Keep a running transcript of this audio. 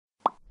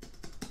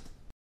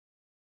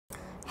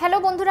Hello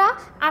বন্ধুরা,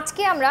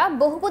 আজকে আমরা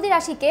বহুপদী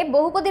রাশিকে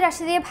বহুপদী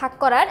রাশি দিয়ে ভাগ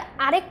করার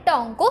আরেকটা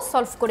অঙ্ক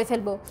সলভ করে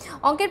ফেলবো।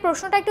 অঙ্কের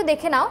প্রশ্নটা একটু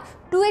দেখে নাও।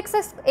 2x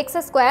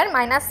square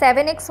minus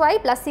 7xy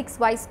plus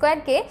 6y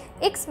স্কোয়ারকে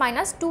x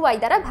মাইনাস 2y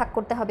দ্বারা ভাগ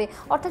করতে হবে।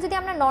 অর্থাৎ যদি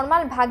আমরা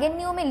নর্মাল ভাগের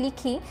নিয়মে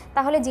লিখি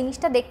তাহলে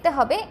জিনিসটা দেখতে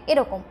হবে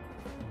এরকম,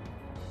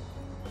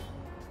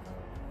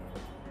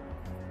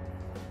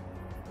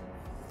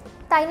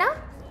 তাই না?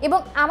 এবং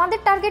আমাদের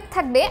টার্গেট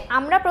থাকবে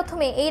আমরা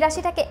প্রথমে এই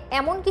রাশিটাকে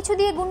এমন কিছু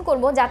দিয়ে গুণ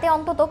করব যাতে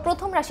অন্তত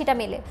প্রথম রাশিটা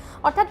মেলে।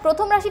 অর্থাৎ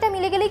প্রথম রাশিটা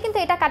মিলে গেলেই কিন্তু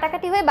এটা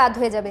কাটাকাটি হয়ে বাদ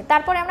হয়ে যাবে।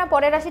 তারপরে আমরা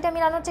পরের রাশিটা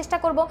মেলানোর চেষ্টা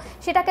করব,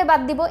 সেটাকে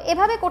বাদ দিব।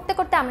 এভাবে করতে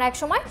করতে আমরা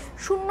একসময়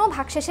শূন্য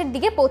ভাগশেষের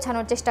দিকে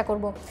পৌঁছানোর চেষ্টা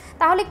করব।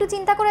 তাহলে একটু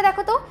চিন্তা করে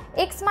দেখো তো,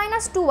 x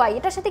মাইনাস 2y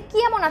এটার সাথে কি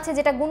এমন আছে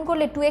যেটা গুণ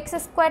করলে 2x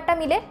স্কোয়ারটা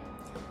মিলে?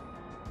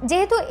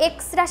 যেহেতু x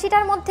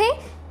রাশিটার মধ্যে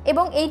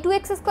এবং এই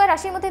 2x স্কোয়ার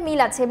রাশির মধ্যে মিল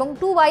আছে এবং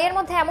 2y এর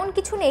মধ্যে এমন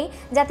কিছু নেই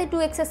যাতে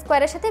 2x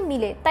স্কোয়ারের সাথে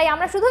মিলে, তাই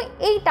আমরা শুধু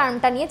এই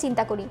টার্মটা নিয়ে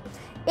চিন্তা করি।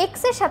 x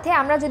এর সাথে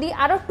আমরা যদি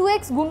আরও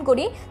 2x গুণ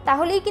করি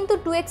তাহলেই কিন্তু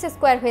 2x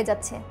স্কোয়ার হয়ে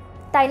যাচ্ছে,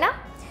 তাই না?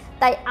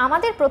 তাই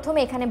আমাদের প্রথমে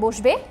এখানে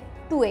বসবে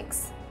 2x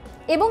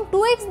এবং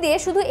 2x দিয়ে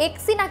শুধু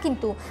xই না,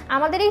 কিন্তু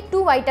আমাদের এই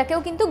 2yটাকেও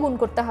কিন্তু গুণ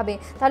করতে হবে।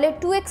 তাহলে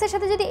 2x এর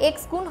সাথে যদি x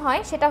গুণ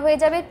হয় সেটা হয়ে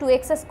যাবে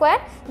 2x স্কোয়ার।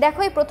 দেখো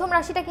এই প্রথম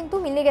রাশিটা কিন্তু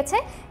মিলে গেছে,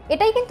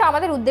 এটাই কিন্তু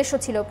আমাদের উদ্দেশ্য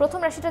ছিল, প্রথম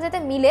রাশিটা যাতে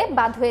মিলে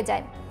বাদ হয়ে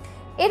যায়।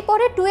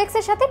 এরপরে 2x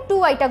এর সাথে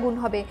 2yটা গুণ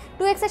হবে।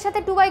 2x এর সাথে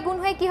 2y গুণ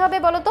হয়ে কি হবে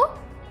বলো তো?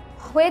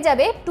 হয়ে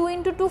যাবে 2 ×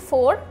 2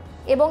 4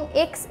 এবং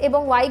x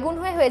এবং y গুণ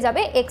হয়ে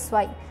যাবে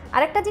xy।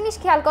 আরেকটা জিনিস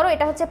খেয়াল করো,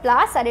 এটা হচ্ছে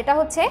প্লাস আর এটা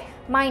হচ্ছে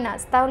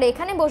মাইনাস, তাহলে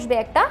এখানে বসবে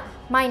একটা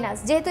মাইনাস,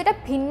 যেহেতু এটা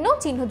ভিন্ন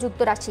চিহ্নযুক্ত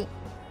রাশি।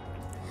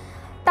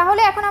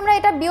 তাহলে এখন আমরা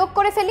এটা বিয়োগ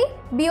করে ফেলি।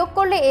 বিয়োগ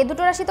করলে এই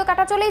দুটো রাশি তো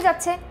কাটা চলেই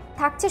যাচ্ছে,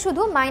 থাকছে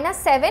শুধু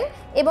 -7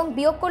 এবং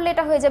বিয়োগ করলে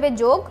এটা হয়ে যাবে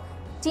যোগ,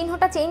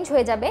 চিহ্নটা চেঞ্জ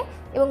হয়ে যাবে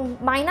এবং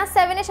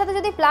 -7 এর সাথে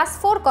যদি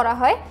 +4 করা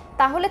হয়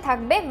তাহলে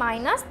থাকবে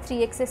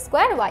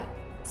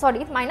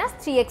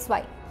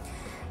 -3x2y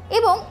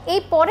এবং এই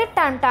পরের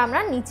টার্মটা আমরা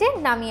নিচে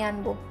নামিয়ে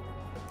আনবো।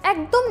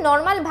 একদম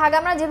নর্মাল ভাগ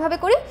আমরা যেভাবে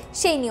করি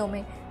সেই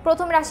নিয়মে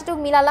প্রথম রাশিটুকু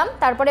মিলালাম,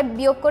 তারপরে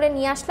বিয়োগ করে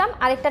নিয়ে আসলাম,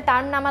 আরেকটা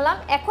টার্ম নামালাম।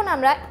 এখন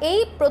আমরা এই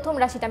প্রথম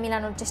রাশিটা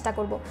মিলানোর চেষ্টা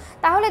করব।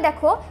 তাহলে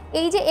দেখো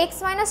এই যে x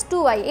মাইনাস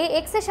 2y, এই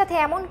x এর সাথে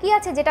এমন কি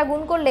আছে যেটা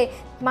গুণ করলে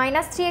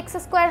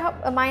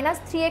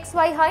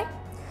 -3xy হয়?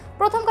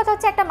 প্রথম কথা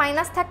হচ্ছে একটা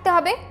মাইনাস থাকতে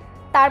হবে,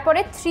 তারপরে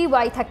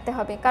 3y থাকতে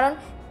হবে, কারণ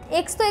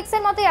x তো x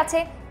এর মতোই আছে।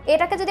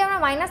 এটাকে যদি আমরা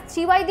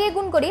 -3y দিয়ে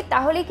গুণ করি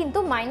তাহলেই কিন্তু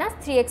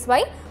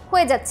 -3xy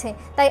হয়ে যাচ্ছে,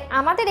 তাই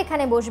আমাদের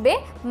এখানে বসবে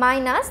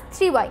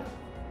 -3y।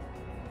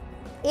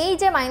 এই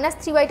যে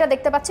 -3yটা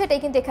দেখতে পাচ্ছ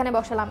এটাই কিন্তু এখানে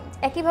বসালাম,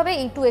 একইভাবে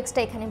এই 2xটা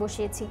এখানে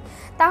বসিয়েছি।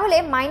 তাহলে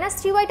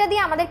 -3yটা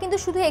দিয়ে আমাদের কিন্তু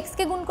শুধু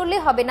xকে গুণ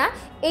করলেই হবে না,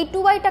 এই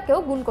 2yটাকেও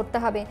গুণ করতে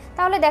হবে।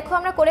 তাহলে দেখো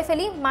আমরা করে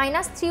ফেলি,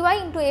 -3y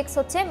 × x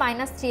হচ্ছে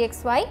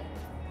 -3xy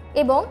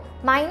এবং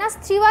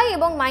 -3y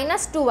এবং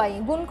 -2y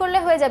গুণ করলে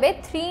হয়ে যাবে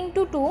 3 ×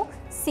 2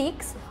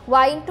 6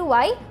 y ×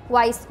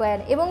 y স্কোয়ার।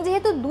 এবং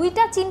যেহেতু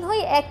দুইটা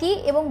চিহ্নই একই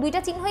এবং দুইটা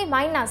চিহ্নই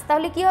মাইনাস,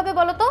 তাহলে কি হবে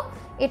বলো তো?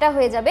 এটা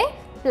হয়ে যাবে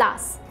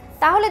প্লাস।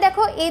 তাহলে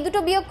দেখো এই দুটো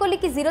বিয়োগ করলে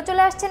কি 0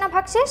 চলে আসছে না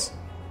ভাগশেষ?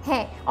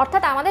 হ্যাঁ,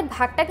 অর্থাৎ আমাদের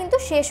ভাগটা কিন্তু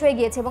শেষ হয়ে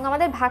গিয়েছে এবং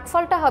আমাদের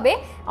ভাগফলটা হবে,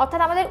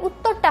 অর্থাৎ আমাদের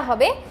উত্তরটা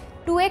হবে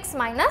 2x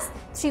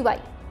 - 3y।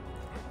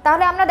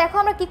 তাহলে আমরা দেখো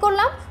আমরা কি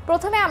করলাম,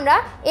 প্রথমে আমরা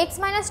x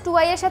 -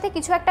 2y এর সাথে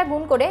কিছু একটা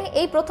গুণ করে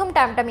এই প্রথম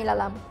টার্মটা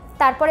মিলালাম,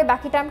 তারপরে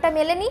বাকি টার্মটা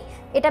মেলে নিই,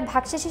 এটা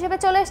ভাগশেষ হিসেবে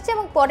চলে এসছে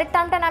এবং পরের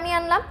টার্মটা নামিয়ে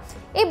আনলাম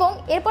এবং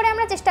এরপরে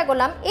আমরা চেষ্টা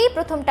করলাম এই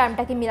প্রথম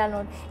টার্মটাকে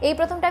মিলানোর। এই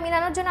প্রথমটা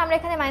মিলানোর জন্য আমরা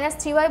এখানে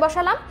 -3y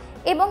বসালাম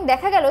এবং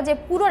দেখা গেল যে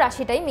পুরো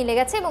রাশিটাই মিলে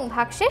গেছে এবং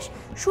ভাগশেষ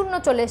 0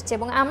 চলে এসছে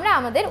এবং আমরা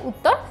আমাদের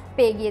উত্তর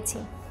পেয়ে গিয়েছি।